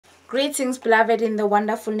Greetings, beloved, in the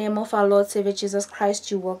wonderful name of our Lord Savior Jesus Christ.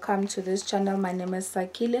 You welcome to this channel. My name is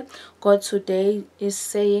Sakile. God today is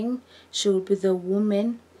saying she will be the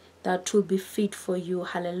woman that will be fit for you.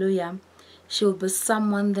 Hallelujah. She will be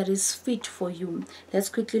someone that is fit for you. Let's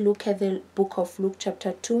quickly look at the book of Luke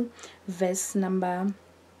chapter 2 verse number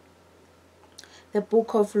the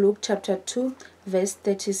book of Luke chapter 2 verse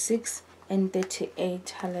 36 and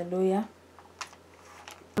 38. Hallelujah.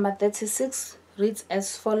 Number 36 reads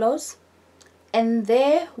as follows: And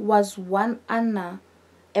there was one Anna,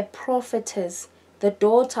 a prophetess, the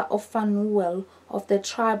daughter of Phanuel of the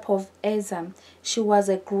tribe of Aser. She was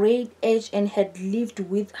a great age and had lived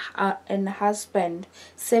with an husband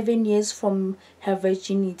 7 years from her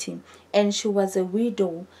virginity, and she was a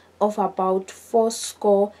widow of about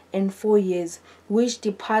 84 years, which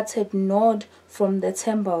departed not from the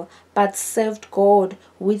temple, but served God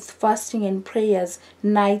with fasting and prayers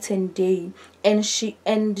night and day. And she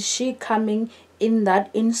coming in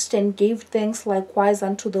that instant gave thanks likewise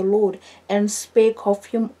unto the Lord, and spake of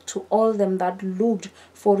him to all them that looked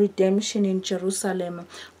for redemption in Jerusalem.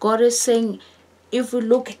 God is saying, if we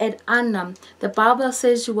look at Anna, the Bible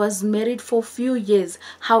says she was married for a few years.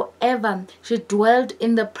 However, she dwelled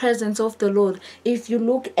in the presence of the Lord. If you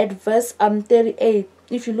look at verse 38,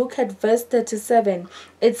 if you look at verse 37,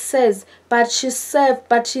 it says, but she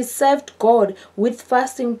served God with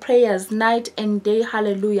fasting prayers night and day.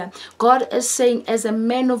 Hallelujah. God is saying, as a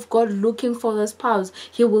man of God looking for the spouse,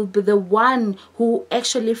 he will be the one who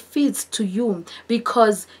actually fits to you,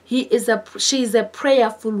 because she is a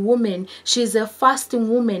prayerful woman. She is a fasting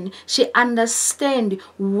woman. She understands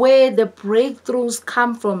where the breakthroughs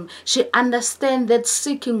come from. She understands that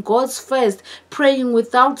seeking God's first, praying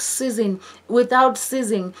without ceasing,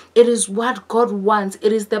 it is what God wants.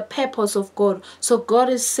 It is the purpose of God. So God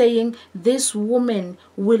is saying this woman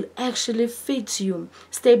will actually fit you.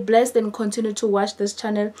 Stay blessed and continue to watch this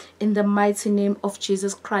channel in the mighty name of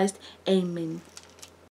Jesus Christ. Amen.